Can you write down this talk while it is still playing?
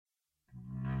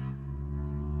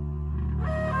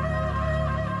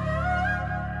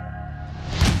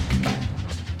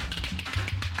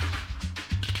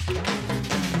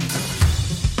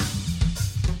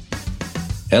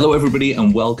Hello, everybody,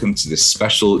 and welcome to this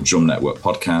special Drum Network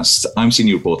podcast. I'm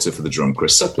senior reporter for The Drum,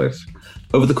 Chris Sutcliffe.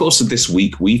 Over the course of this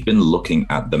week, we've been looking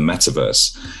at the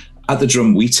metaverse. At The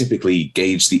Drum, we typically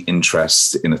gauge the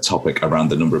interest in a topic around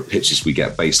the number of pitches we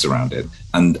get based around it.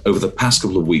 And over the past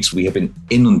couple of weeks, we have been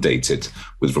inundated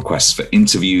with requests for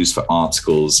interviews, for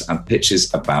articles, and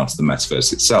pitches about the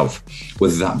metaverse itself,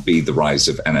 whether that be the rise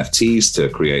of NFTs to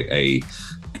create a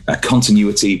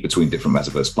continuity between different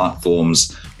metaverse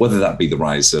platforms, whether that be the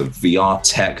rise of VR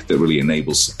tech that really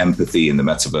enables empathy in the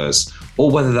metaverse,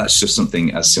 or whether that's just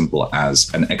something as simple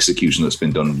as an execution that's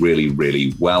been done really,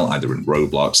 really well, either in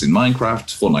Roblox, in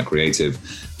Minecraft, Fortnite Creative,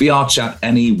 VR chat,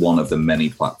 any one of the many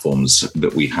platforms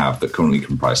that we have that currently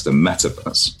comprise the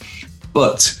metaverse.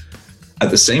 But at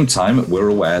the same time, we're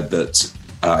aware that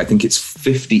I think it's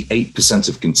 58%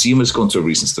 of consumers, according to a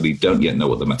recent study, don't yet know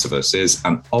what the metaverse is.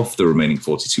 And of the remaining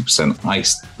 42%, I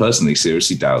personally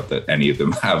seriously doubt that any of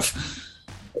them have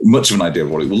much of an idea of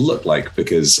what it will look like,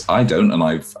 because I don't, and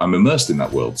I'm immersed in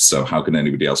that world. So how can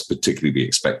anybody else particularly be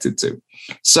expected to?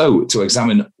 So to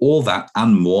examine all that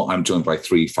and more, I'm joined by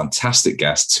three fantastic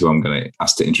guests who I'm going to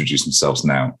ask to introduce themselves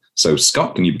now. So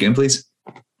Scott, can you begin, please?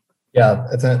 Yeah,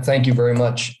 thank you very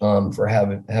much for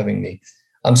having me.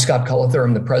 I'm Scott Cullither.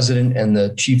 I'm the president and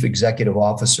the chief executive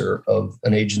officer of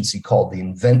an agency called the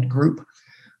Invent Group.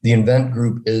 The Invent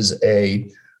Group is a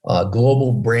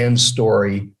global brand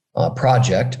story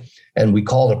project, and we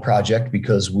call it a project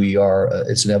because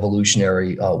it's an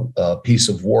evolutionary piece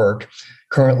of work.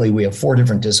 Currently, we have 4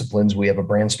 different disciplines. We have a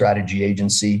brand strategy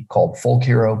agency called Folk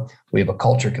Hero. We have a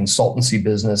culture consultancy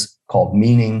business called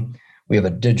Meaning. We have a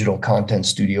digital content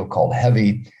studio called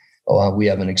Heavy. We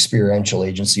have an experiential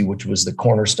agency, which was the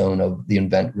cornerstone of the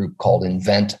Invent Group, called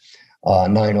Invent,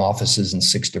 9 offices in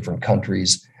 6 different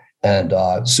countries, and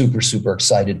super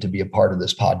excited to be a part of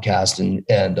this podcast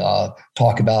and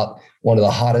talk about one of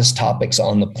the hottest topics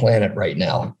on the planet right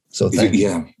now. So thank you.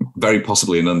 Yeah, very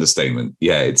possibly an understatement.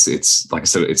 Yeah, it's like I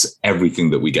said, it's everything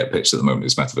that we get pitched at the moment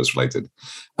is metaverse related.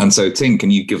 And so, Ting, can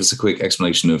you give us a quick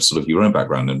explanation of sort of your own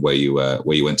background and where you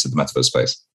entered the metaverse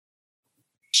space?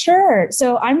 Sure.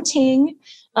 So I'm Ting.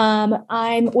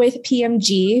 I'm with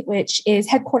PMG, which is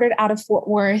headquartered out of Fort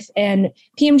Worth. And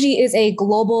PMG is a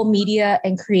global media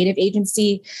and creative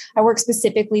agency. I work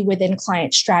specifically within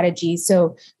client strategy.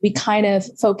 So we kind of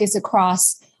focus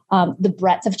across the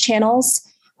breadth of channels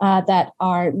that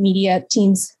our media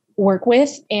teams work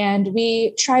with. And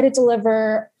we try to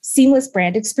deliver seamless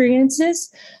brand experiences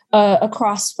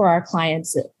across for our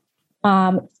clients.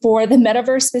 For the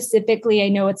metaverse specifically, I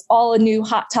know it's all a new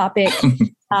hot topic.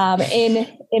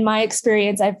 In my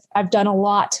experience, I've done a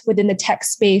lot within the tech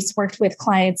space, worked with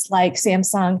clients like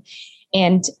Samsung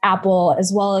and Apple,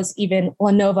 as well as even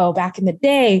Lenovo back in the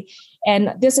day.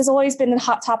 And this has always been a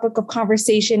hot topic of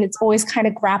conversation. It's always kind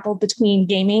of grappled between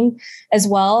gaming as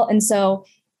well. And so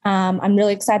I'm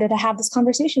really excited to have this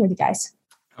conversation with you guys.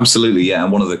 Absolutely, yeah.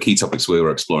 And one of the key topics we were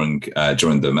exploring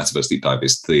during the Metaverse Deep Dive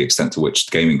is the extent to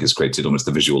which gaming has created almost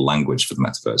the visual language for the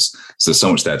metaverse. So there's so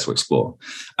much there to explore.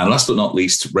 And last but not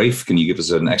least, Rafe, can you give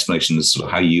us an explanation of sort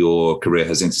of how your career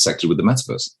has intersected with the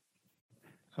metaverse?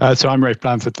 So I'm Rafe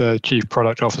Blanford, the Chief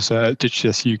Product Officer at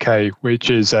Digitus UK, which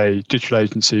is a digital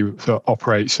agency that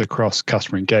operates across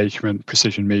customer engagement,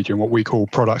 precision media, and what we call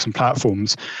products and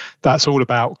platforms. That's all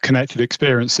about connected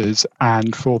experiences.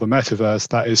 And for the metaverse,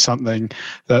 that is something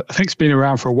that I think has been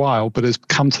around for a while, but has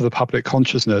come to the public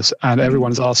consciousness. And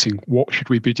everyone's asking, what should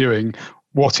we be doing?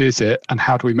 What is it, and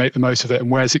how do we make the most of it,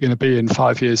 and where is it going to be in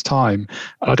 5 years' time?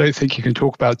 I don't think you can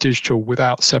talk about digital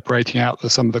without separating out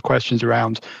some of the questions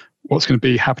around what's going to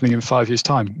be happening in 5 years'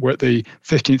 time. We're at the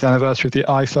 15th anniversary of the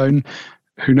iPhone.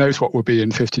 Who knows what will be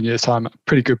in 15 years' time?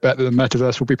 Pretty good bet that the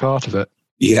metaverse will be part of it.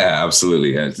 Yeah,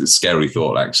 absolutely. It's a scary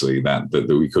thought, actually, that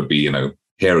we could be,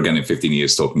 here again in 15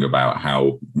 years talking about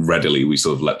how readily we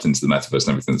sort of leapt into the metaverse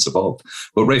and everything that's evolved.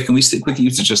 But Rafe, can we stick with you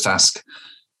to just ask,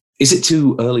 is it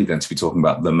too early then to be talking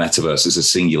about the metaverse as a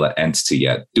singular entity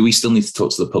yet? Do we still need to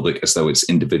talk to the public as though it's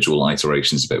individual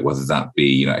iterations of it, whether that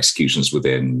be, executions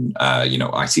within,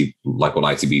 IT, like what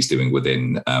ITV is doing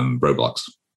within Roblox?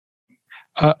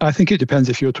 I think it depends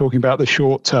if you're talking about the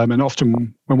short term, and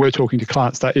often when we're talking to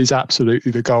clients, that is absolutely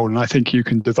the goal. And I think you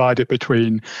can divide it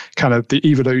between kind of the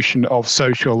evolution of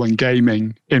social and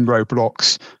gaming in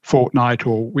Roblox, Fortnite,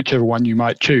 or whichever one you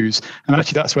might choose. And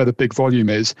actually, that's where the big volume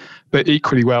is. But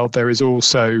equally well, there is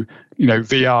also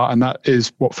VR, and that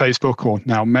is what Facebook, or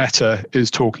now Meta, is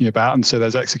talking about. And so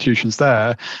there's executions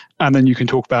there. And then you can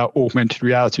talk about augmented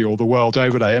reality or the world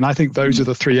overlay. And I think those are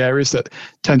the three areas that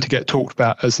tend to get talked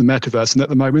about as the metaverse. And at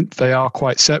the moment, they are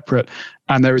quite separate.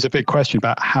 And there is a big question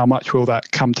about how much will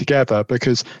that come together,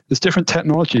 because there's different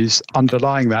technologies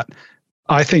underlying that.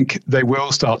 I think they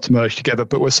will start to merge together,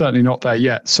 but we're certainly not there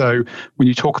yet. So when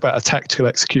you talk about a tactical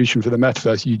execution for the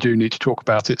metaverse, you do need to talk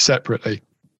about it separately.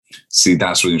 See,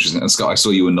 that's really interesting. And Scott, I saw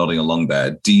you were nodding along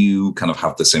there. Do you kind of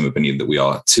have the same opinion that we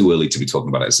are too early to be talking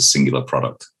about it as a singular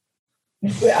product?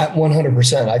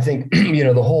 100%. I think,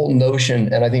 the whole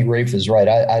notion, and I think Rafe is right.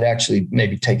 I'd actually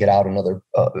maybe take it out another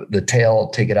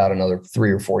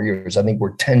 3 or 4 years. I think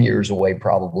we're 10 years away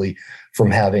probably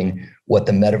from having what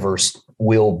the metaverse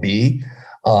will be.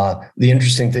 The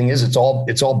interesting thing is it's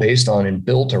all based on and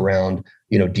built around,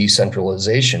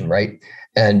 decentralization, right?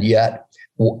 And yet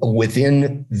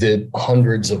within the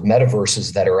hundreds of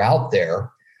metaverses that are out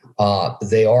there,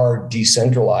 they are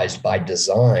decentralized by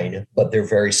design, but they're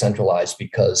very centralized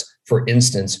because, for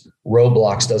instance,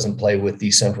 Roblox doesn't play with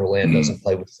Decentraland, doesn't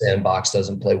play with Sandbox,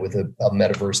 doesn't play with a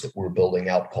metaverse that we're building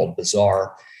out called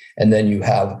Bazaar. And then you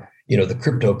have, the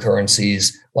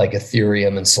cryptocurrencies like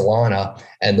Ethereum and Solana,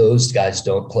 and those guys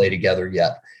don't play together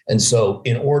yet. And so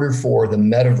in order for the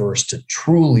metaverse to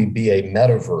truly be a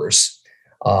metaverse,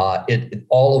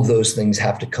 all of those things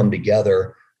have to come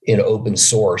together in open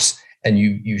source. And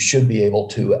you should be able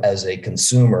to, as a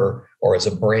consumer or as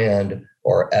a brand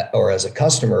or as a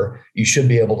customer, you should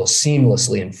be able to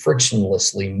seamlessly and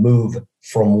frictionlessly move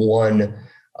from one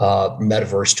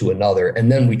metaverse to another. And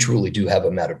then we truly do have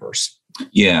a metaverse.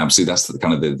 Yeah, absolutely. That's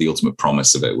kind of the ultimate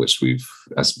promise of it, which we've,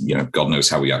 as God knows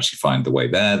how we actually find the way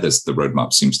there. The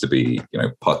roadmap seems to be,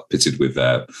 pitted with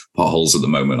potholes at the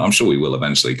moment. I'm sure we will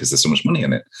eventually because there's so much money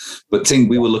in it. But Ting,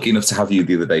 we were lucky enough to have you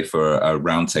the other day for a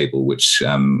roundtable, which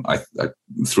I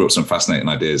threw up some fascinating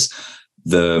ideas.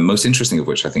 The most interesting of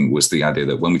which I think was the idea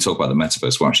that when we talk about the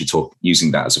metaverse, we're actually using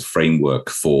that as a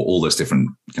framework for all those different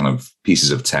kind of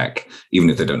pieces of tech, even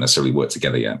if they don't necessarily work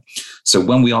together yet. So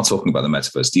when we are talking about the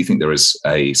metaverse, do you think there is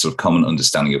a sort of common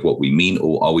understanding of what we mean,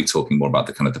 or are we talking more about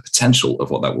the kind of the potential of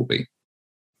what that will be?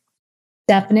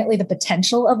 Definitely the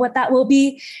potential of what that will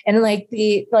be. And like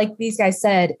these guys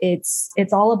said, it's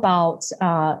all about,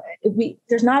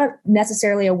 there's not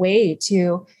necessarily a way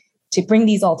to bring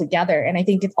these all together. And I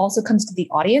think it also comes to the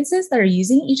audiences that are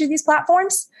using each of these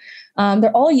platforms.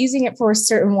 They're all using it for a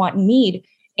certain want and need,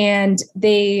 and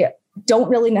they don't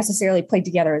really necessarily play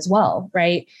together as well,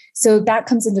 right? So that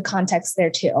comes into context there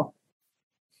too.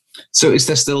 So is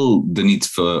there still the need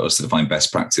for us to define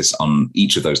best practice on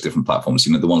each of those different platforms?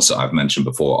 The ones that I've mentioned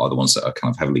before are the ones that are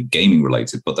kind of heavily gaming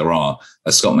related, but there are,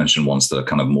 as Scott mentioned, ones that are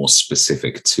kind of more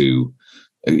specific to,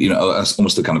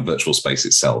 almost the kind of virtual space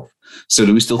itself. So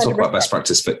do we still talk 100%. About best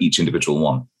practice for each individual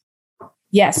one?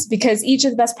 Yes, because each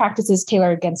of the best practices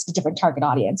tailor against a different target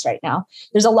audience right now.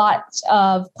 There's a lot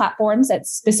of platforms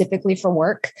that's specifically for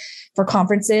work, for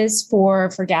conferences, for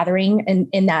gathering and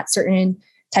in that certain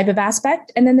type of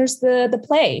aspect. And then there's the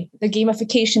play, the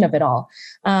gamification of it all.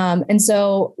 And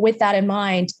so with that in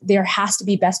mind, there has to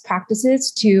be best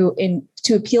practices to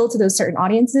appeal to those certain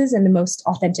audiences in the most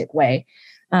authentic way.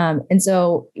 And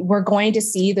so we're going to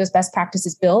see those best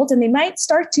practices build, and they might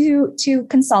start to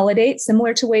consolidate,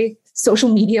 similar to the way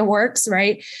social media works,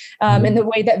 right? And the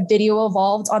way that video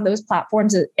evolved on those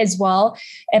platforms as well.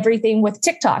 Everything with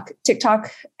TikTok. TikTok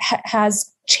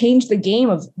has changed the game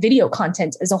of video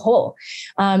content as a whole.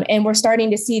 And we're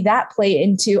starting to see that play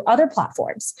into other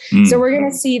platforms. So we're going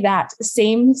to see that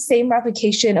same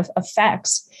replication of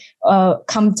effects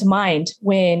come to mind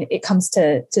when it comes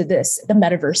to the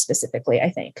metaverse specifically, I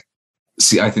think.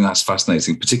 See, I think that's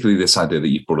fascinating, particularly this idea that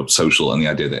you've brought up social, and the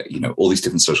idea that, all these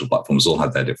different social platforms all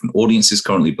have their different audiences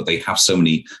currently, but they have so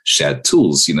many shared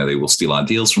tools. They will steal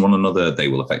ideas from one another. They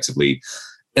will effectively,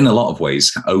 in a lot of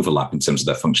ways, overlap in terms of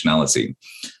their functionality.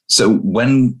 So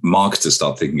when marketers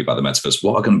start thinking about the metaverse,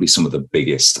 what are going to be some of the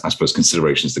biggest, I suppose,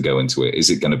 considerations that go into it? Is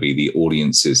it going to be the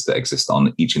audiences that exist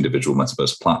on each individual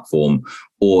metaverse platform?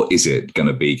 Or is it going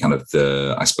to be kind of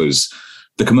the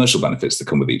commercial benefits that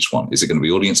come with each one? Is it going to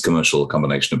be audience, commercial, a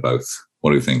combination of both?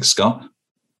 What do you think, Scott?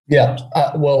 Yeah,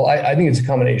 well, I think it's a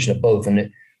combination of both.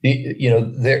 And,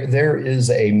 there is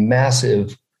a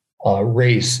massive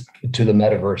race to the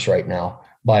metaverse right now.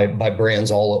 By brands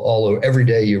all over. Every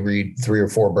day you read 3 or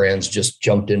 4 brands just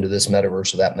jumped into this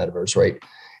metaverse or that metaverse, right?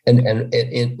 And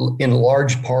in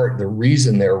large part, the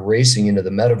reason they're racing into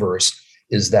the metaverse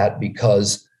is that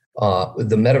because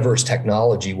the metaverse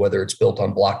technology, whether it's built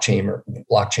on blockchain or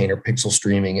pixel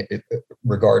streaming,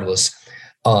 regardless,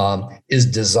 is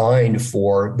designed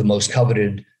for the most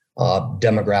coveted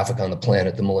demographic on the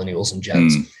planet, the millennials and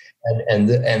gens. And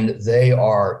they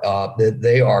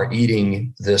are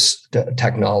eating this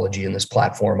technology and this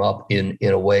platform up in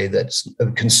a way that's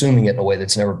consuming it in a way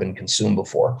that's never been consumed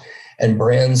before. And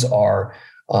brands are,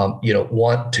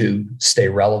 want to stay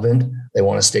relevant. They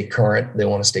want to stay current. They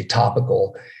want to stay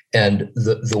topical. And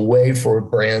the way for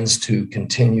brands to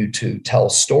continue to tell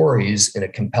stories in a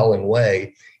compelling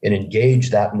way and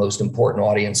engage that most important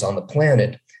audience on the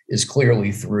planet is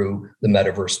clearly through the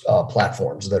metaverse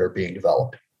platforms that are being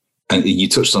developed. And you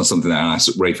touched on something there, and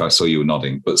Rafe, I saw you were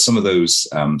nodding, but some of those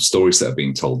stories that are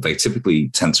being told, they typically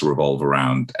tend to revolve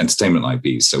around entertainment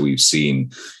IPs. So we've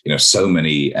seen, so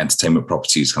many entertainment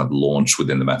properties kind of launch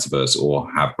within the metaverse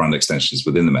or have brand extensions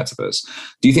within the metaverse.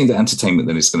 Do you think that entertainment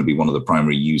then is going to be one of the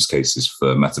primary use cases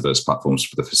for metaverse platforms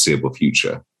for the foreseeable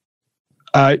future?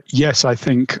 Yes, I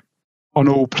think on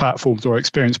all platforms or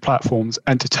experience platforms,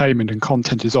 entertainment and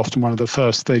content is often one of the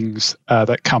first things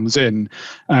that comes in,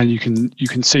 and you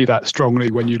can see that strongly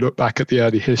when you look back at the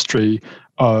early history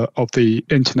of the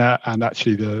internet, and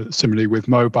actually similarly with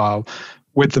mobile.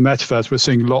 With the metaverse, we're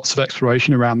seeing lots of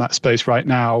exploration around that space right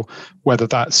now, whether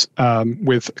that's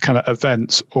with kind of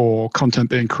events or content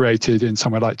being created in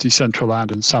somewhere like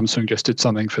Decentraland, and Samsung just did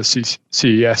something for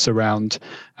CES around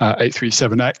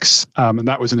 837X, and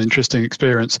that was an interesting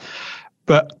experience.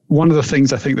 But one of the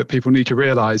things I think that people need to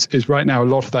realize is right now a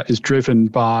lot of that is driven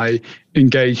by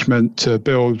engagement to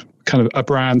build kind of a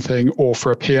brand thing or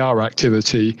for a PR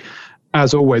activity.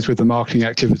 As always with the marketing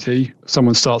activity,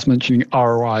 someone starts mentioning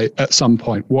ROI at some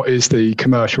point. What is the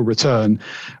commercial return?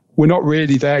 We're not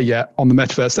really there yet on the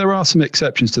metaverse. There are some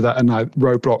exceptions to that and like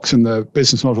roadblocks and the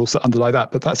business models that underlie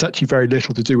that, but that's actually very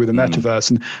little to do with the metaverse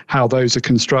and how those are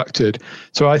constructed.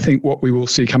 So I think what we will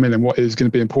see come in and what is going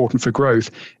to be important for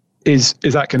growth is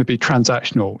that going to be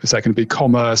transactional? Is that going to be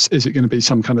commerce? Is it going to be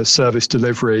some kind of service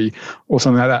delivery or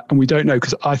something like that? And we don't know,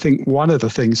 because I think one of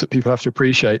the things that people have to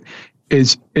appreciate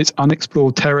is it's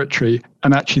unexplored territory,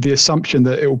 and actually the assumption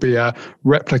that it will be a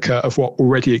replica of what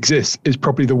already exists is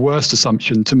probably the worst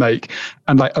assumption to make.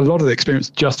 And like a lot of the experience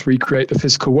just recreate the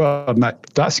physical world, and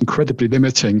that's incredibly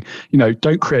limiting.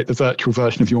 Don't create the virtual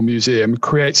version of your museum,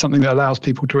 create something that allows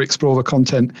people to explore the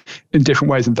content in different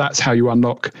ways, and that's how you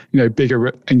unlock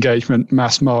bigger engagement,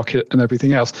 mass market and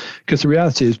everything else. Because the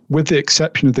reality is, with the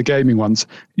exception of the gaming ones,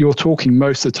 you're talking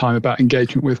most of the time about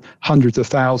engagement with hundreds of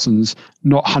thousands,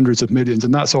 not hundreds of millions.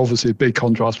 And that's obviously a big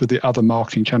contrast with the other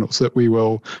marketing channels that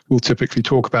we'll typically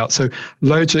talk about. So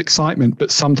loads of excitement,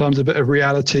 but sometimes a bit of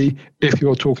reality if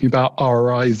you're talking about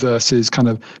ROI versus kind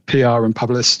of PR and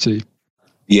publicity.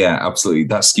 Yeah, absolutely.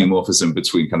 That skeuomorphism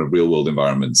between kind of real world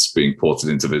environments being ported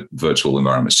into the virtual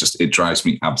environments, it drives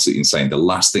me absolutely insane. The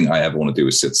last thing I ever want to do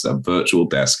is sit at a virtual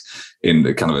desk in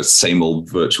the kind of a same old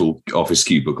virtual office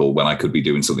cubicle when I could be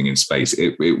doing something in space.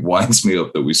 It winds me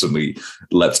up that we suddenly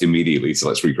leapt immediately to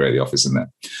let's recreate the office in there.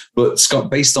 But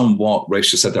Scott, based on what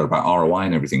Rachel said there about ROI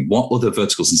and everything, what other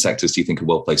verticals and sectors do you think are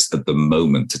well placed at the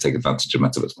moment to take advantage of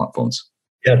metaverse platforms?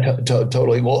 Yeah,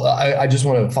 totally. Well, I just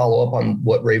want to follow up on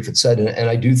what Rafe had said. And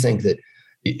I do think that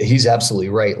he's absolutely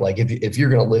right. Like if you're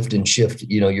going to lift and shift,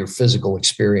 your physical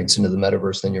experience into the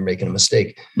metaverse, then you're making a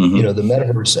mistake. Mm-hmm. The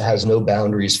metaverse has no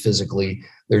boundaries physically.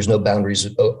 There's no boundaries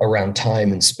around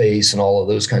time and space and all of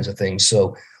those kinds of things.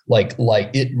 So like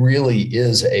it really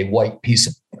is a blank piece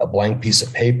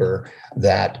of paper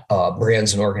that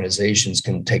brands and organizations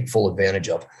can take full advantage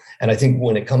of. And I think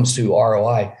when it comes to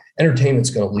ROI, entertainment's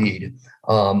going to lead.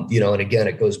 And again,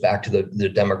 it goes back to the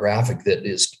demographic that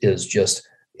is just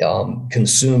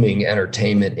consuming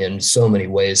entertainment in so many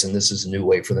ways, and this is a new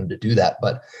way for them to do that.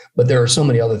 But there are so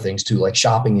many other things too, like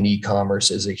shopping and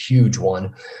e-commerce is a huge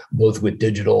one, both with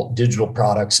digital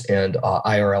products and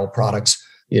IRL products.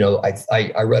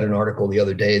 I read an article the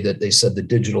other day that they said the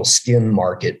digital skin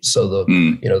market, so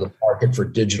the market for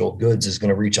digital goods is going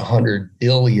to reach $100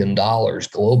 billion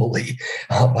globally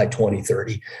by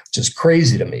 2030, which is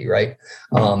crazy to me, right?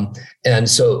 And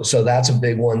so that's a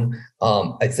big one.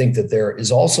 I think that there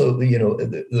is also the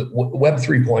Web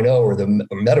 3.0 or the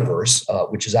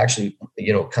metaverse, which is actually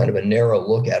kind of a narrow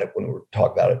look at it when we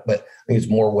talk about it, but I think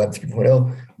it's more Web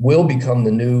 3.0 will become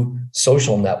the new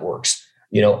social networks.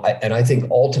 And I think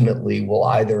ultimately will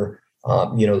either,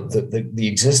 the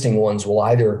existing ones will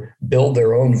either build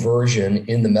their own version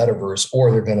in the metaverse,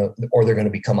 or they're going to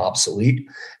become obsolete.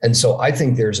 And so I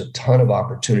think there's a ton of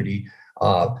opportunity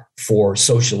for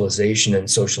socialization and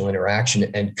social interaction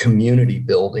and community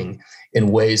building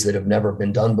in ways that have never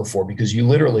been done before, because you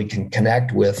literally can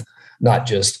connect with not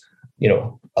just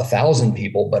 1,000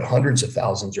 people, but hundreds of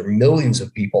thousands or millions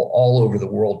of people all over the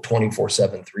world,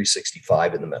 24/7,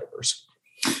 365 in the metaverse.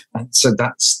 So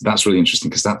that's really interesting,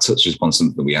 because that touches upon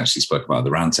something that we actually spoke about at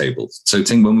the roundtable. So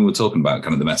Ting, when we were talking about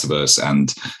kind of the metaverse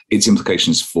and its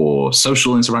implications for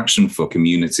social interaction, for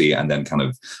community, and then kind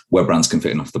of where brands can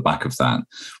fit in off the back of that,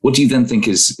 what do you then think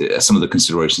is some of the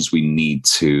considerations we need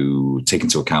to take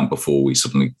into account before we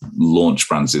suddenly launch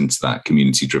brands into that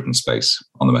community-driven space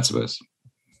on the metaverse?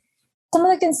 Some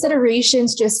of the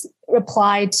considerations just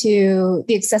apply to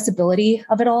the accessibility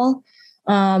of it all.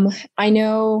 I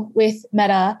know with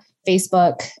Meta,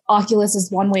 Facebook, Oculus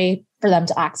is one way for them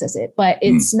to access it, but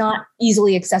it's not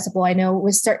easily accessible. I know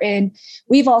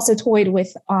we've also toyed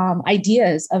with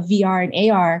ideas of VR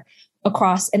and AR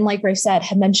across, and like Rafe said,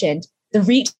 had mentioned, the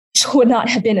reach would not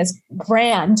have been as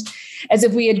grand as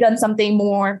if we had done something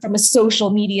more from a social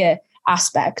media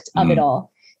aspect of it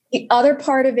all. The other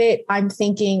part of it, I'm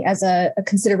thinking as a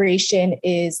consideration,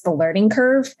 is the learning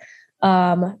curve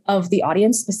of the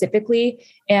audience specifically.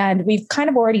 And we've kind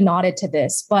of already nodded to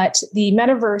this, but the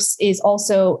metaverse is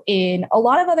also in a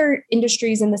lot of other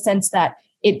industries, in the sense that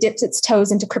it dips its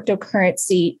toes into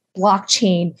cryptocurrency,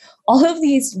 blockchain, all of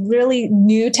these really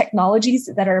new technologies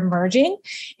that are emerging.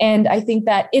 And I think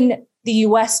that in the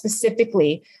US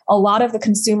specifically, a lot of the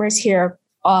consumers here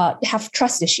have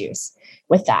trust issues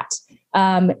with that.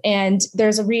 And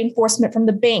there's a reinforcement from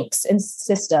the banks and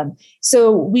system.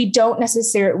 So we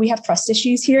have trust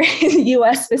issues here in the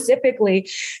US specifically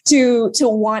to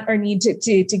want or need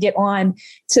to get on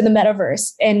to the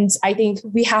metaverse. And I think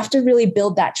we have to really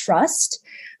build that trust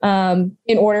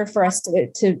in order for us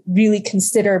to really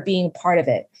consider being part of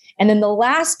it. And then the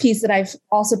last piece that I've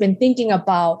also been thinking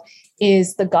about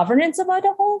is the governance of it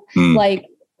all, like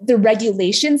the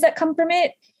regulations that come from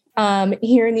it.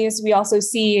 Here in the US, we also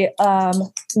see,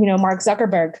 Mark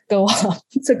Zuckerberg go up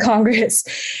to Congress,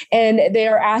 and they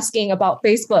are asking about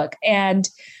Facebook and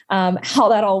how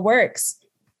that all works.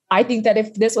 I think that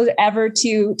if this was ever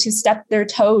to step their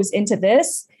toes into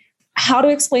this, how to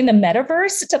explain the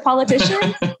metaverse to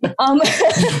politicians,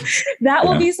 that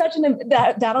will be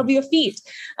that'll be a feat.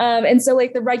 And so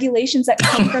like the regulations that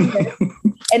come from this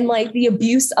and like the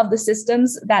abuse of the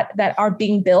systems that are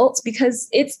being built, because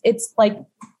it's like,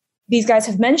 these guys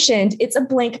have mentioned, it's a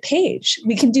blank page.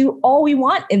 We can do all we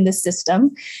want in this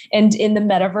system and in the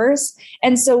metaverse.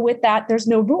 And so with that, there's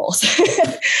no rules.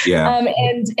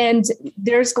 And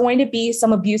there's going to be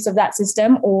some abuse of that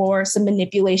system or some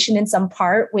manipulation in some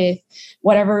part with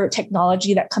whatever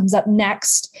technology that comes up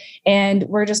next. And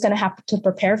we're just going to have to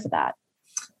prepare for that.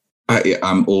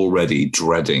 I'm already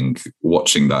dreading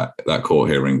watching that court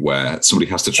hearing where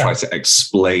somebody has to try to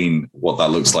explain what that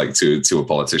looks like to a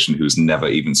politician who's never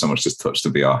even so much just touched a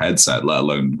VR headset, let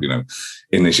alone,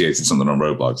 initiated something on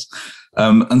Roblox.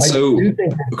 I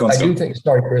do think,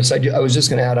 sorry, Chris, I was just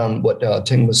going to add on what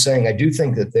Ting was saying. I do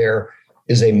think that there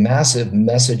is a massive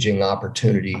messaging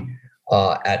opportunity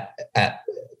at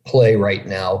play right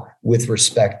now with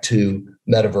respect to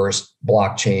metaverse,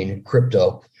 blockchain,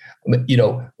 crypto. A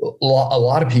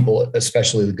lot of people,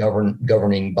 especially the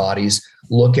governing bodies,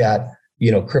 look at,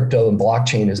 crypto and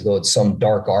blockchain as though it's some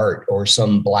dark art or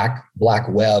some black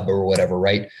web or whatever,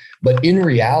 right? But in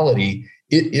reality,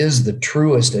 it is the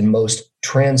truest and most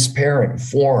transparent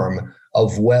form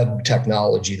of web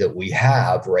technology that we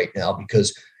have right now,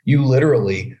 because you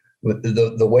literally,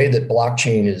 the way that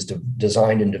blockchain is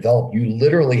designed and developed, you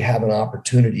literally have an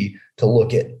opportunity to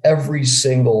look at every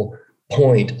single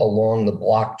point along the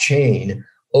blockchain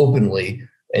openly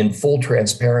in full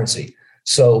transparency.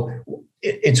 So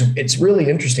it's really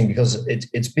interesting because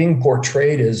it's being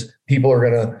portrayed as people are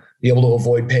going to be able to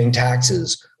avoid paying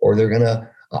taxes, or they're going to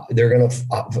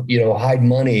hide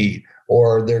money,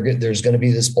 or there's going to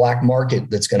be this black market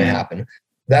that's going to happen.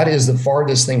 That is the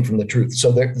farthest thing from the truth.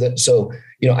 So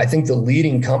I think the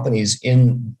leading companies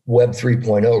in Web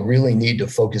 3.0 really need to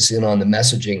focus in on the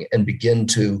messaging and begin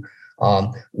to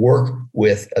work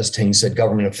with, as Ting said,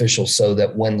 government officials, so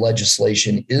that when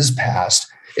legislation is passed,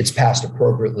 it's passed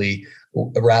appropriately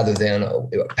rather than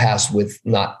passed with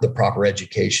not the proper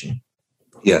education.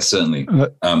 Yeah, certainly.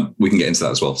 We can get into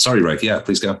that as well. Sorry, Rafe. Yeah,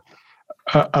 please go.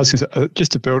 I was going to say,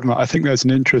 just to build on that, I think there's an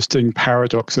interesting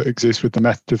paradox that exists with the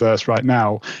metaverse right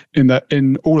now, in that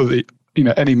in all of the,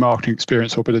 any marketing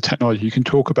experience or bit of technology, you can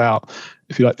talk about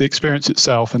if you like, the experience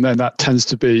itself, and then that tends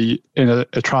to be in a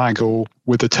triangle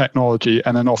with the technology,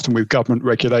 and then often with government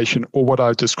regulation, or what I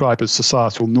would describe as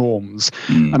societal norms.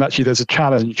 And actually, there's a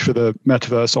challenge for the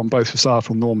metaverse on both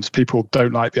societal norms. People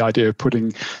don't like the idea of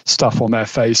putting stuff on their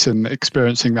face and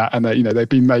experiencing that, and they've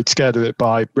been made scared of it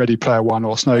by Ready Player One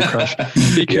or Snow Crash.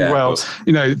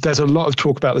 There's a lot of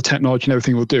talk about the technology and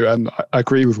everything we'll do, and I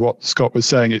agree with what Scott was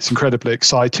saying. It's incredibly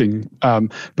exciting,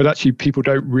 but actually, people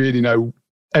don't really know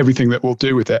everything that we'll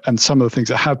do with it, and some of the things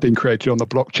that have been created on the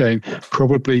blockchain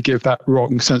probably give that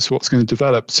wrong sense of what's going to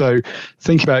develop. So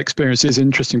thinking about experience is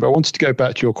interesting, but I wanted to go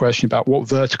back to your question about what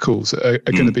verticals are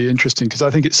going to be interesting, because I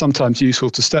think it's sometimes useful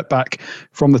to step back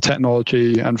from the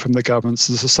technology and from the governments,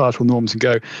 the societal norms, and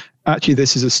go, actually,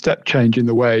 this is a step change in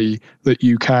the way that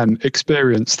you can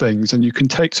experience things, and you can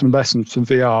take some lessons from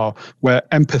VR where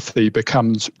empathy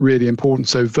becomes really important.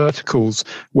 So verticals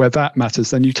where that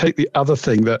matters. Then you take the other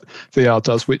thing that VR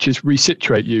does, which is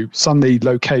resituate you. Suddenly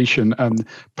location and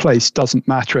place doesn't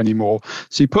matter anymore.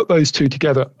 So you put those two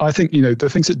together. I think, the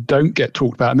things that don't get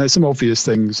talked about, and there's some obvious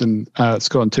things, and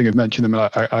Scott and Ting have mentioned them,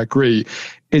 and I agree,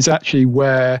 is actually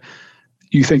where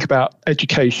you think about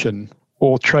education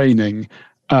or training.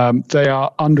 They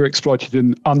are underexploited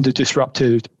and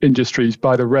under-disrupted industries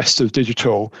by the rest of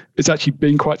digital. It's actually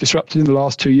been quite disrupted in the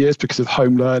last 2 years because of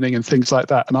home learning and things like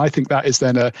that. And I think that is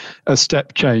then a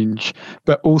step change.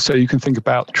 But also you can think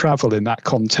about travel in that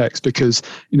context, because,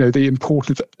 the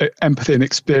importance of empathy and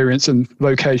experience and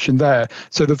location there.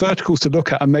 So the verticals to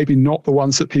look at are maybe not the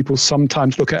ones that people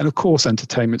sometimes look at. And of course,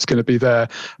 entertainment's going to be there.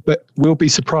 But we'll be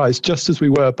surprised, just as we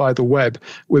were by the web,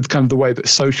 with kind of the way that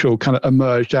social kind of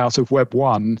emerged out of Web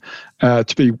 1.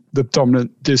 To be the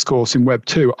dominant discourse in Web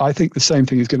 2. I think the same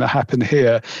thing is going to happen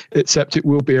here, except it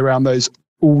will be around those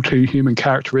all too human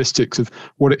characteristics of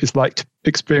what it is like to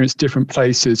experience different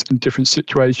places and different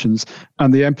situations,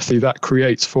 and the empathy that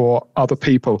creates for other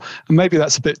people. And maybe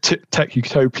that's a bit tech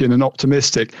utopian and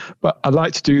optimistic, but I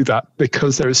like to do that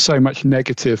because there is so much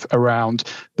negative around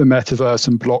the metaverse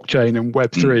and blockchain and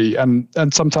Web3,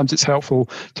 and sometimes it's helpful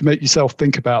to make yourself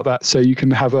think about that, so you can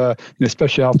have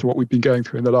especially after what we've been going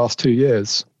through in the last 2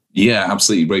 years. Yeah,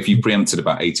 absolutely. Rafe, you preempted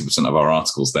about 80% of our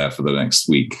articles there for the next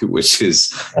week, which is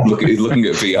looking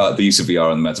at VR, the use of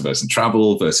VR in the metaverse and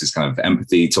travel versus kind of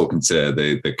empathy, talking to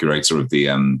the curator of the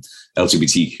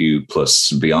LGBTQ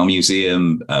plus VR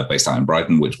museum based out in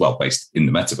Brighton, based in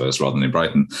the metaverse rather than in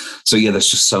Brighton. So yeah,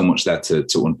 there's just so much there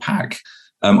to unpack.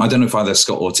 I don't know if either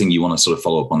Scott or Ting, you want to sort of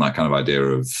follow up on that kind of idea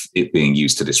of it being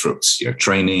used to disrupt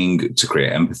training, to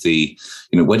create empathy.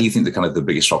 Where do you think the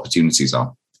biggest opportunities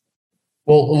are?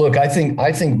 Well, look, I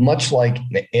think much like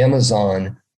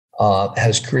Amazon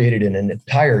has created an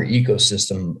entire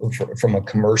ecosystem from a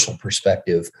commercial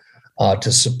perspective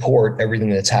to support everything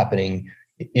that's happening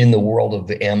in the world of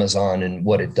Amazon and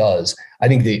what it does. I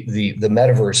think the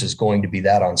metaverse is going to be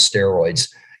that on steroids.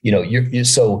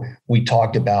 So we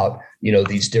talked about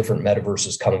these different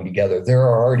metaverses coming together. There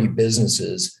are already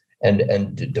businesses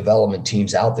and development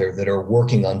teams out there that are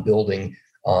working on building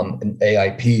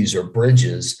AIPs or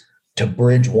bridges to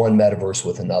bridge one metaverse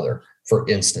with another. For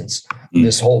instance,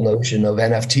 this whole notion of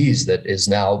NFTs that is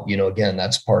now, again,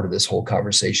 that's part of this whole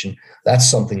conversation. That's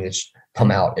something that's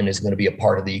come out and is going to be a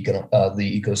part of the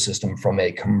ecosystem from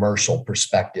a commercial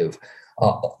perspective.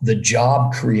 The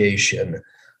job creation,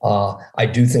 I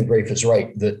do think Rafe is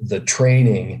right. The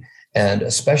training, and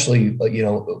especially,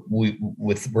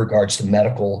 with regards to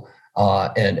medical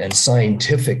and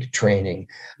scientific training,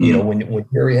 when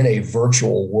you're in a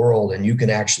virtual world and you can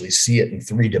actually see it in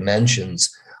 3 dimensions,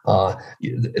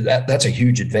 that's a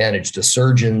huge advantage to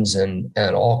surgeons and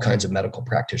all kinds of medical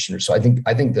practitioners. So I think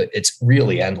that it's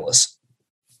really endless.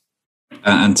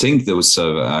 And Ting, there was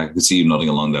I could see you nodding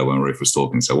along there when Rafe was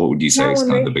talking. So what would you say is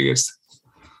kind of the biggest?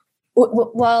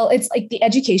 Well, it's like the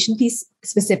education piece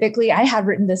specifically. I had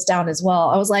written this down as well.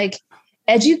 I was like,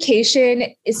 education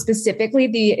is specifically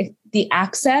the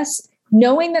access,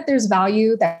 knowing that there's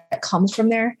value that comes from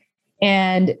there,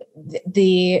 and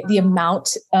the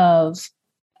amount of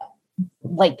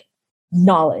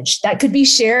knowledge that could be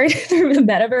shared through the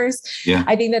metaverse. Yeah.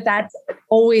 I think that's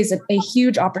always a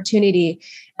huge opportunity.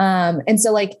 And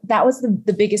so that was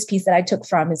the biggest piece that I took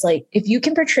from is if you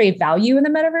can portray value in the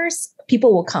metaverse,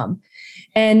 people will come.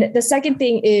 And the second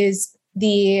thing is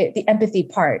the empathy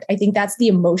part. I think that's the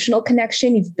emotional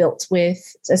connection you've built with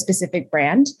a specific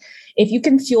brand. If you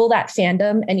can fuel that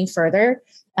fandom any further,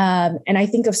 And I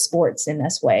think of sports in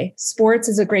this way. Sports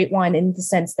is a great one in the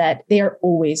sense that they are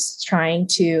always trying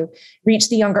to reach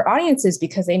the younger audiences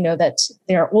because they know that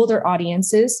their older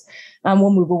audiences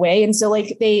will move away. And so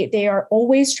like they are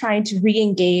always trying to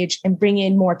re-engage and bring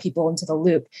in more people into the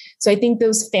loop. So I think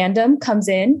those fandom comes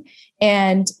in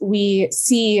and we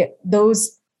see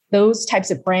those types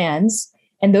of brands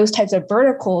and those types of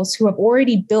verticals who have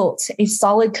already built a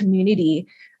solid community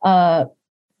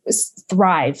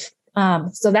thrive.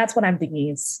 So that's what I'm thinking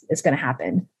is going to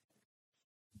happen.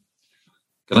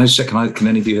 Can I just check? Can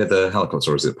any of you hear the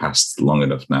helicopter, or is it passed long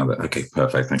enough now that, okay,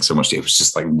 perfect. Thanks so much. It was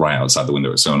just like right outside the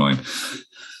window. It's so annoying.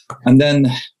 And then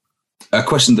a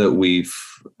question that we've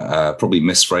probably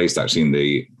misphrased actually in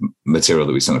the material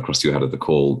that we sent across to you ahead of the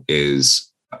call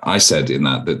is, I said in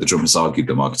that the Drum has argued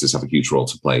that marketers have a huge role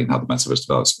to play in how the metaverse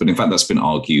develops. But in fact, that's been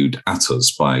argued at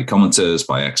us by commenters,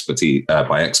 by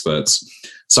experts.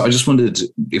 So I just wondered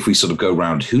if we sort of go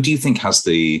around, who do you think has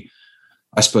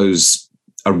I suppose,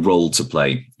 a role to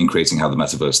play in creating how the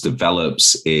metaverse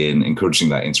develops, in encouraging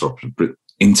that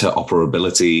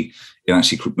interoperability, in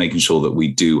actually making sure that we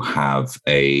do have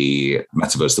a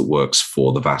metaverse that works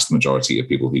for the vast majority of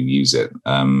people who use it?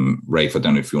 Rafe, I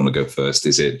don't know if you want to go first.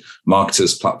 Is it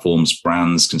marketers, platforms,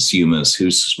 brands, consumers?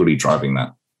 Who's really driving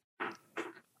that?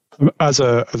 As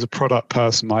a product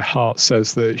person, my heart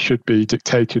says that it should be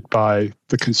dictated by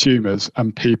the consumers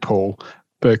and people,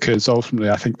 because ultimately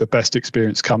I think the best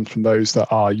experience comes from those that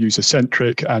are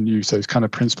user-centric and use those kind of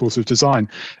principles of design.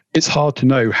 It's hard to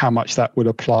know how much that would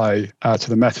apply to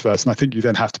the metaverse. And I think you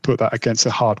then have to put that against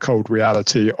a hard, cold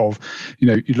reality of,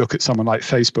 you look at someone like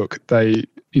Facebook, they,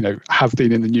 have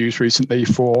been in the news recently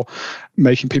for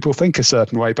making people think a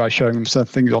certain way by showing them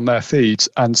certain things on their feeds.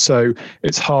 And so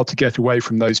it's hard to get away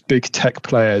from those big tech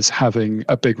players having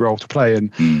a big role to play.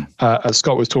 And as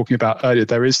Scott was talking about earlier,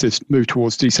 there is this move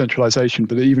towards decentralization,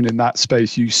 but even in that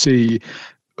space, you see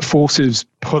forces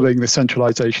pulling the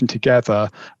centralization together,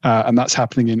 and that's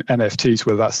happening in NFTs,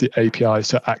 whether that's the APIs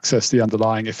to access the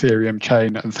underlying Ethereum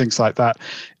chain and things like that.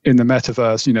 In the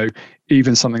metaverse,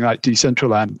 even something like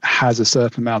Decentraland has a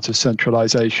certain amount of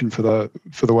centralization for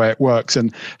the way it works,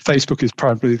 and Facebook is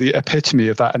probably the epitome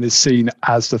of that and is seen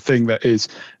as the thing that is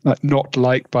not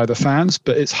liked by the fans.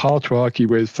 But it's hard to argue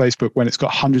with Facebook when it's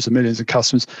got hundreds of millions of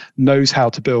customers, knows how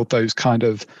to build those kind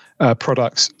of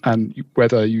products, and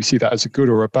whether you see that as a good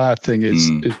or a bad thing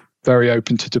is very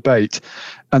open to debate.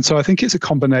 And so I think it's a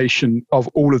combination of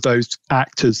all of those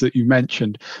actors that you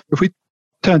mentioned. If we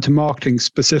turn to marketing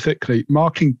specifically,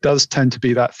 marketing does tend to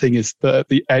be that thing is at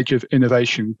the edge of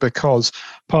innovation, because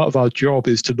part of our job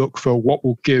is to look for what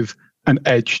will give an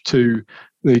edge to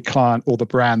the client or the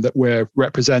brand that we're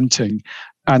representing.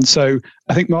 And so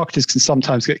I think marketers can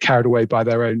sometimes get carried away by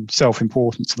their own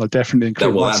self-importance, and I definitely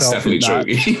include myself in that. Well,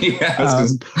 that's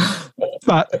definitely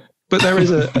true. But there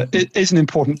is it is an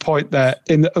important point there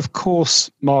in that, of course,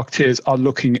 marketeers are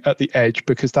looking at the edge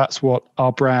because that's what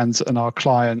our brands and our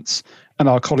clients and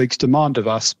our colleagues demand of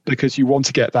us, because you want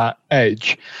to get that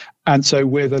edge. And so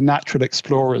we're the natural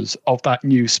explorers of that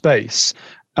new space.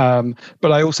 But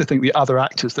I also think the other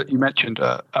actors that you mentioned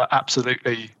are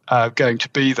absolutely going to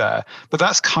be there. But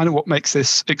that's kind of what makes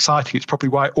this exciting. It's probably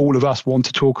why all of us want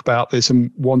to talk about this and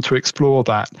want to explore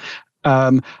that.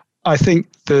 I think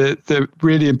the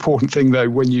really important thing, though,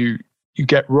 when you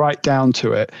get right down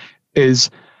to it,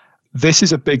 is this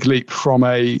is a big leap from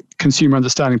a consumer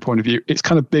understanding point of view. It's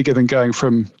kind of bigger than going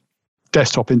from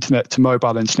desktop internet to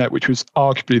mobile internet, which was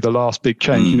arguably the last big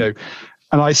change,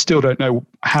 And I still don't know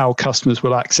how customers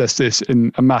will access this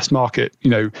in a mass market.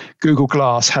 Google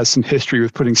Glass has some history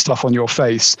with putting stuff on your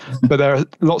face, but there are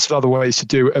lots of other ways to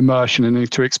do immersion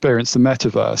and to experience the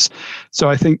metaverse. So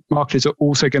I think marketers are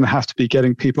also going to have to be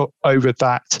getting people over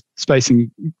that space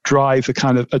and drive the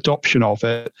kind of adoption of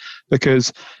it,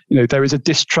 because, there is a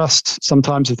distrust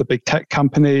sometimes of the big tech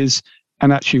companies.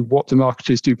 And actually what the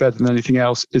marketers do better than anything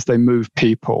else is they move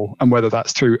people. And whether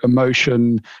that's through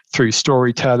emotion, through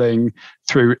storytelling,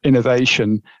 through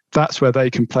innovation, that's where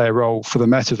they can play a role for the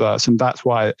metaverse. And that's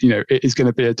why, it is going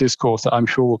to be a discourse that I'm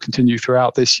sure will continue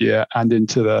throughout this year and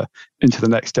into the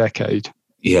next decade.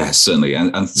 Yeah, certainly.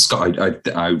 And Scott,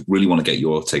 I really want to get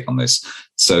your take on this.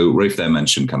 So Rafe there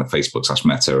mentioned kind of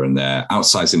Facebook/Meta and their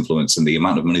outsized influence and the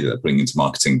amount of money that they're bringing into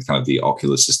marketing, kind of the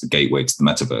Oculus is the gateway to the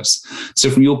metaverse.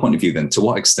 So from your point of view then, to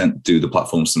what extent do the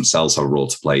platforms themselves have a role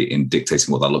to play in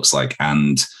dictating what that looks like?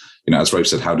 And, as Rafe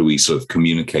said, how do we sort of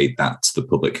communicate that to the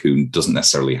public who doesn't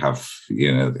necessarily have,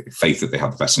 faith that they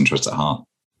have the best interests at heart?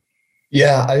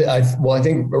 Yeah, I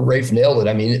think Rafe nailed it.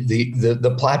 I mean,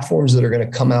 the platforms that are going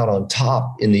to come out on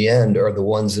top in the end are the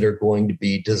ones that are going to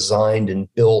be designed and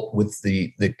built with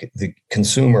the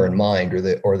consumer in mind,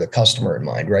 or the customer in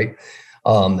mind, right?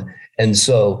 And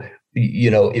so,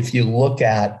 if you look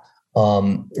at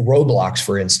Roblox,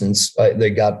 for instance, they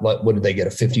got what did they get, a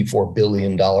 $54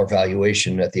 billion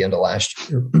valuation at the end of last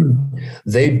year?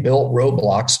 They built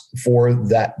Roblox for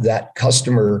that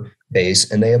customer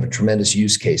base, and they have a tremendous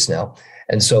use case now.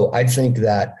 And so I think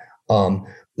that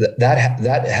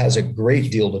that has a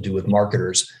great deal to do with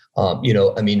marketers.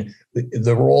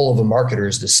 The role of a marketer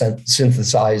is to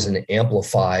synthesize and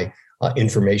amplify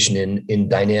information in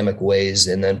dynamic ways,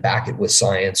 and then back it with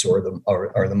science or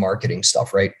the marketing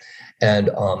stuff, right? And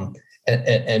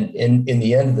in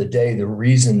the end of the day, the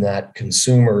reason that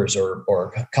consumers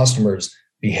or customers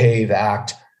behave,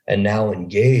 act, and now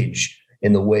engage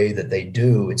in the way that they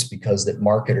do, it's because that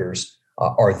marketers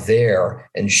are there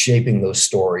and shaping those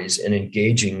stories and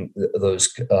engaging those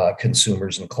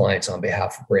consumers and clients on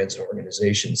behalf of brands and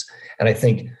organizations. And I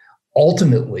think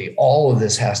ultimately all of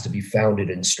this has to be founded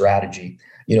in strategy.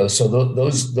 So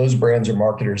those brands or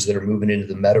marketers that are moving into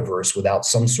the metaverse without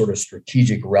some sort of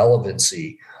strategic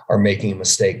relevancy are making a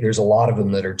mistake. There's a lot of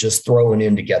them that are just throwing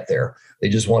in to get there. They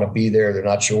just want to be there. They're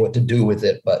not sure what to do with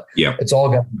it, but It's all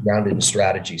got to be grounded in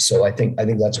strategy. So I think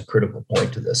that's a critical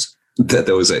point to this.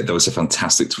 There was a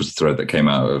fantastic Twitter thread that came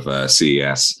out of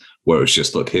CES where it's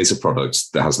just, look, here's a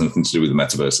product that has nothing to do with the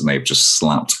metaverse, and they've just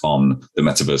slapped on the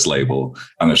metaverse label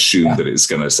and assumed that it's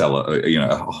going to sell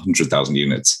 100,000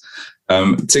 units.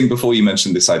 Ting, before you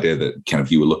mentioned this idea that kind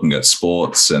of you were looking at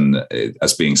sports and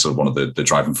as being sort of one of the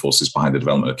driving forces behind the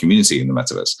development of community in the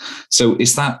metaverse. So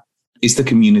is the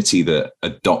community that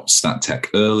adopts that tech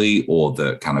early or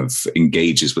that kind of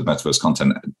engages with metaverse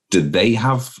content, do they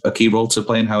have a key role to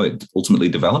play in how it ultimately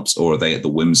develops, or are they at the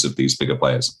whims of these bigger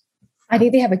players? I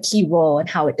think they have a key role in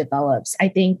how it develops. I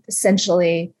think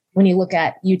essentially when you look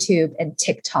at YouTube and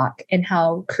TikTok and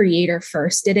how creator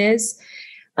first it is,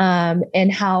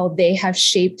 and how they have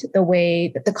shaped the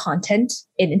way that the content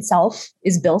in itself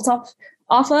is built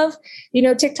off of,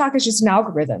 TikTok is just an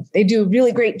algorithm. They do a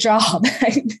really great job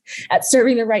at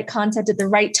serving the right content at the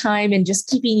right time and just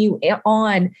keeping you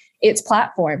on its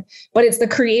platform. But it's the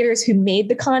creators who made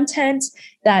the content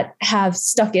that have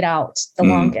stuck it out the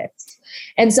longest.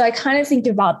 And so I kind of think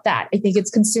about that. I think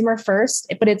it's consumer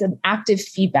first, but it's an active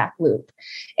feedback loop.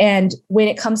 And when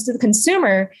it comes to the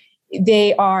consumer,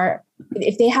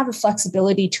 if they have a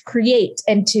flexibility to create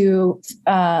and to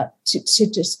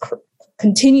just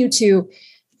continue to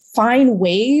find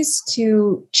ways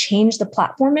to change the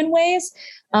platform in ways,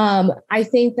 I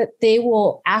think that they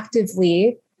will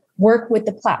actively work with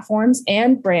the platforms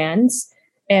and brands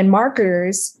and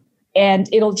marketers, and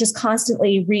it'll just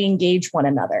constantly re-engage one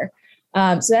another.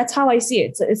 So that's how I see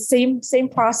it. So it's same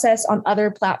process on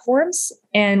other platforms,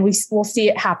 and we'll see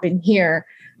it happen here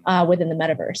within the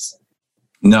metaverse.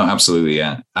 No, absolutely,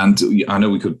 yeah. And I know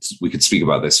we could speak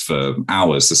about this for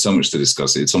hours. There's so much to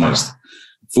discuss. It's almost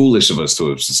foolish of us to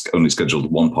have only scheduled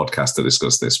one podcast to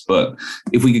discuss this. But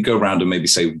if we could go around and maybe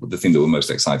say the thing that we're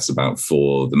most excited about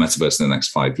for the metaverse in the next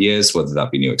 5 years, whether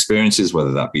that be new experiences,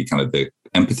 whether that be kind of the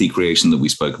empathy creation that we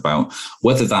spoke about,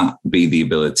 whether that be the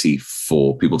ability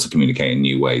for people to communicate in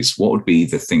new ways, what would be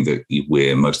the thing that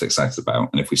we're most excited about?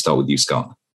 And if we start with you,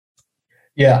 Scott.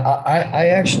 Yeah, I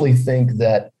actually think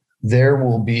that there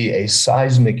will be a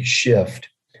seismic shift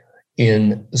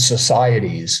in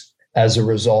societies as a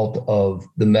result of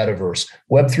the metaverse.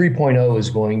 Web 3.0 is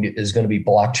going to be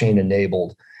blockchain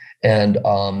enabled. And,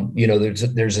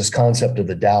 there's this concept of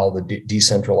the DAO, the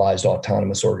decentralized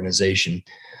autonomous organization,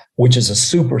 which is a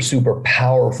super, super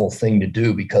powerful thing to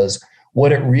do, because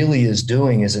what it really is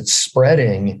doing is it's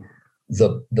spreading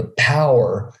the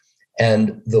power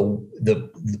and the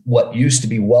what used to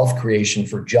be wealth creation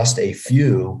for just a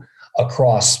few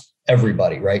across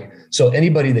everybody, right? So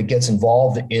anybody that gets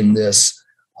involved in this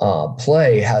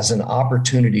play has an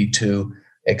opportunity to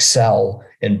excel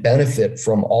and benefit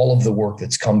from all of the work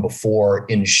that's come before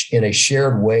in a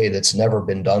shared way that's never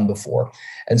been done before.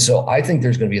 And so I think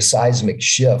there's going to be a seismic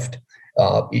shift.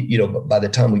 By the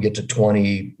time we get to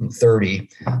 2030,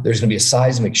 there's going to be a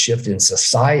seismic shift in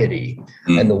society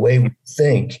and the way we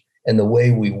think and the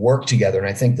way we work together. And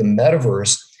I think the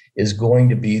metaverse is going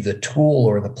to be the tool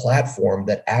or the platform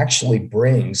that actually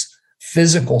brings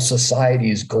physical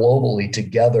societies globally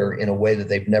together in a way that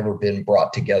they've never been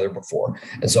brought together before.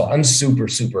 And so I'm super,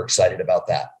 super excited about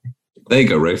that. There you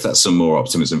go, Rafe. That's some more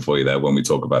optimism for you there when we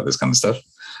talk about this kind of stuff.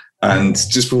 And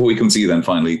just before we come to you then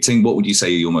finally, Ting, what would you say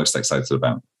you're most excited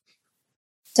about?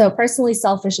 So personally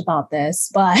selfish about this,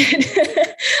 but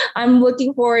I'm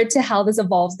looking forward to how this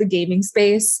evolves the gaming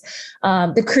space,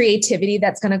 the creativity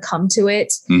that's going to come to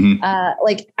it. Mm-hmm.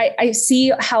 I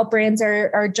see how brands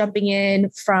are jumping in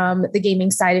from the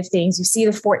gaming side of things. You see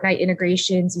the Fortnite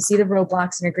integrations, you see the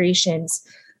Roblox integrations.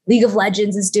 League of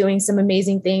Legends is doing some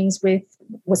amazing things with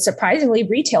surprisingly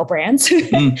retail brands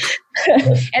and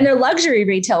their luxury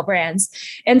retail brands.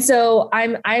 And so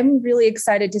I'm really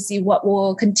excited to see what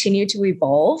will continue to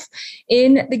evolve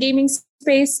in the gaming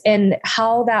space and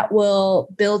how that will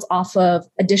build off of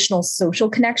additional social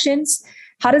connections.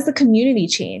 How does the community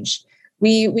change?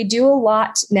 We do a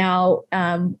lot now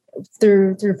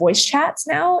through voice chats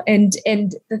now. And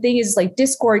the thing is, like,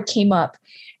 Discord came up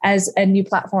as a new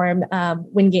platform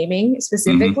when gaming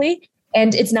specifically. Mm-hmm.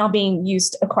 And it's now being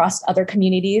used across other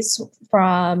communities,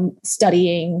 from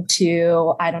studying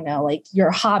to, I don't know, like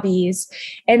your hobbies.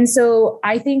 And so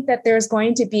I think that there's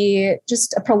going to be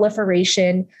just a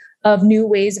proliferation of new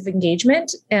ways of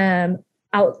engagement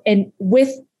out and with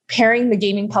pairing the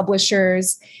gaming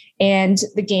publishers and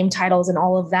the game titles and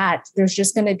all of that. There's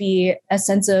just going to be a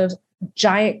sense of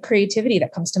giant creativity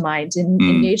that comes to mind in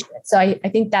engagement. So I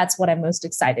think that's what I'm most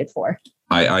excited for.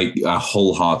 I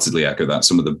wholeheartedly echo that.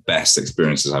 Some of the best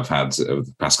experiences I've had over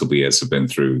the past couple of years have been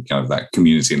through kind of that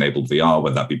community-enabled VR,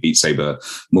 whether that be Beat Saber,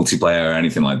 multiplayer, or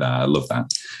anything like that. I love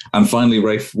that. And finally,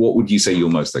 Rafe, what would you say you're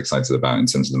most excited about in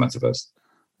terms of the metaverse?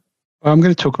 I'm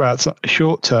going to talk about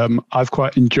short term. I've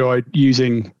quite enjoyed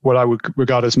using what I would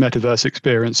regard as metaverse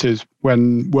experiences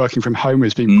when working from home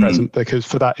has been present, because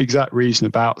for that exact reason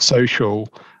about social,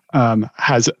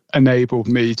 has enabled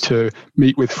me to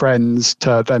meet with friends,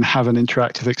 to then have an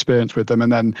interactive experience with them.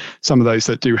 And then some of those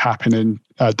that do happen in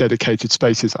dedicated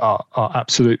spaces are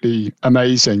absolutely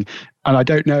amazing. And I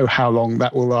don't know how long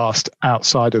that will last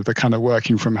outside of the kind of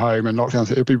working from home and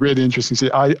lockdowns. It'll be really interesting to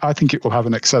see. I think it will have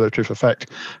an accelerative effect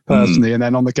personally. And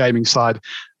then on the gaming side,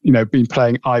 been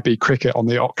playing IB cricket on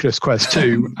the Oculus Quest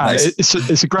 2. Nice.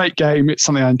 It's a great game. It's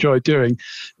something I enjoy doing.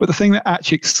 But the thing that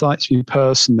actually excites me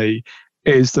personally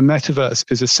is the metaverse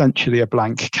is essentially a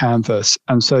blank canvas.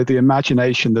 And so the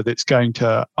imagination that it's going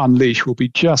to unleash will be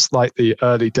just like the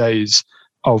early days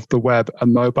of the web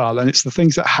and mobile. And it's the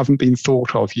things that haven't been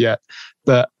thought of yet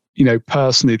that,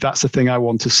 personally, that's the thing I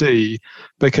want to see,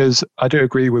 because I do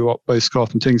agree with what both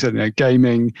Scott and Ting said,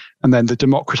 gaming and then the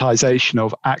democratization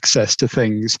of access to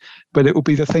things, but it will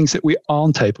be the things that we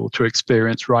aren't able to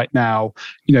experience right now.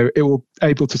 It will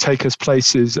able to take us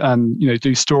places and,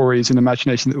 do stories and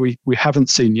imagination that we haven't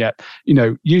seen yet.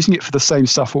 Using it for the same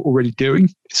stuff we're already doing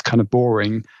is kind of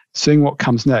boring. Seeing what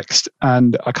comes next.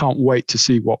 And I can't wait to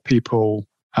see what people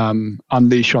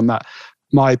unleash on that.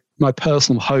 My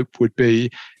personal hope would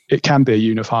be it can be a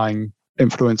unifying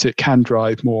influence. It can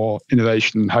drive more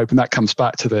innovation and hope. And that comes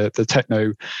back to the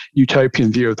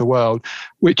techno-utopian view of the world,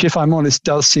 which, if I'm honest,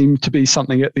 does seem to be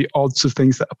something at the odds of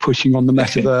things that are pushing on the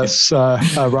metaverse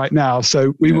right now.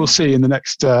 So we will see in the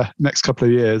next couple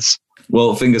of years.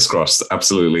 Well, fingers crossed,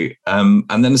 absolutely. And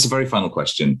then as a very final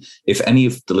question, if any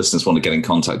of the listeners want to get in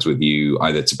contact with you,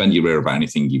 either to bend your ear about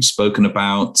anything you've spoken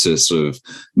about, to sort of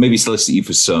maybe solicit you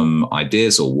for some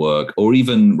ideas or work, or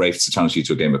even, Rafe, to challenge you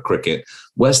to a game of cricket,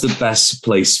 where's the best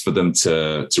place for them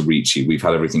to reach you? We've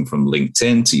had everything from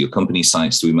LinkedIn to your company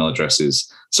sites to email addresses.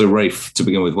 So, Rafe, to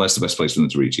begin with, where's the best place for them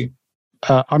to reach you?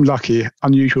 I'm lucky,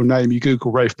 unusual name. You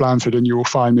Google Rafe Blanford and you will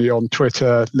find me on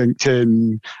Twitter,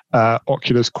 LinkedIn,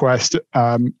 Oculus Quest,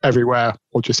 everywhere,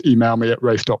 or just email me at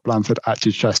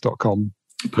rafe.blanford@digchess.com.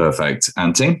 Perfect.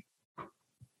 And Ting?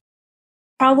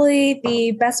 Probably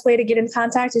the best way to get in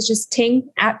contact is just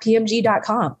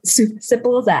ting@pmg.com.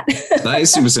 Simple as that. That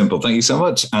is super simple. Thank you so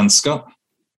much. And Scott?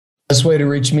 Best way to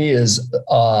reach me is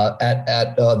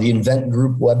at the Invent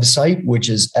Group website, which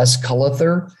is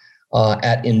scullither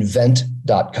at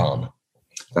invent.com.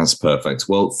 That's perfect.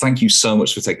 Well, thank you so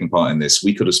much for taking part in this.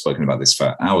 We could have spoken about this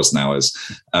for hours and hours.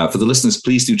 For the listeners,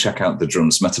 please do check out the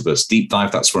Drum's Metaverse Deep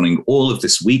Dive. That's running all of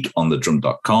this week on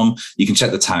thedrum.com. You can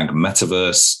check the tag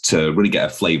Metaverse to really get a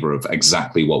flavor of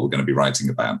exactly what we're going to be writing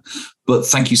about. But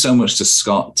thank you so much to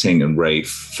Scott, Ting, and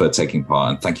Rafe for taking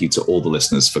part. And thank you to all the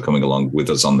listeners for coming along with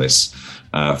us on this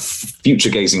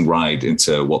future-gazing ride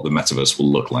into what the Metaverse will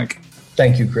look like.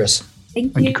 Thank you, Chris. Thank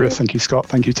you. Thank you, Chris. Thank you, Scott.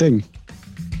 Thank you, Ting.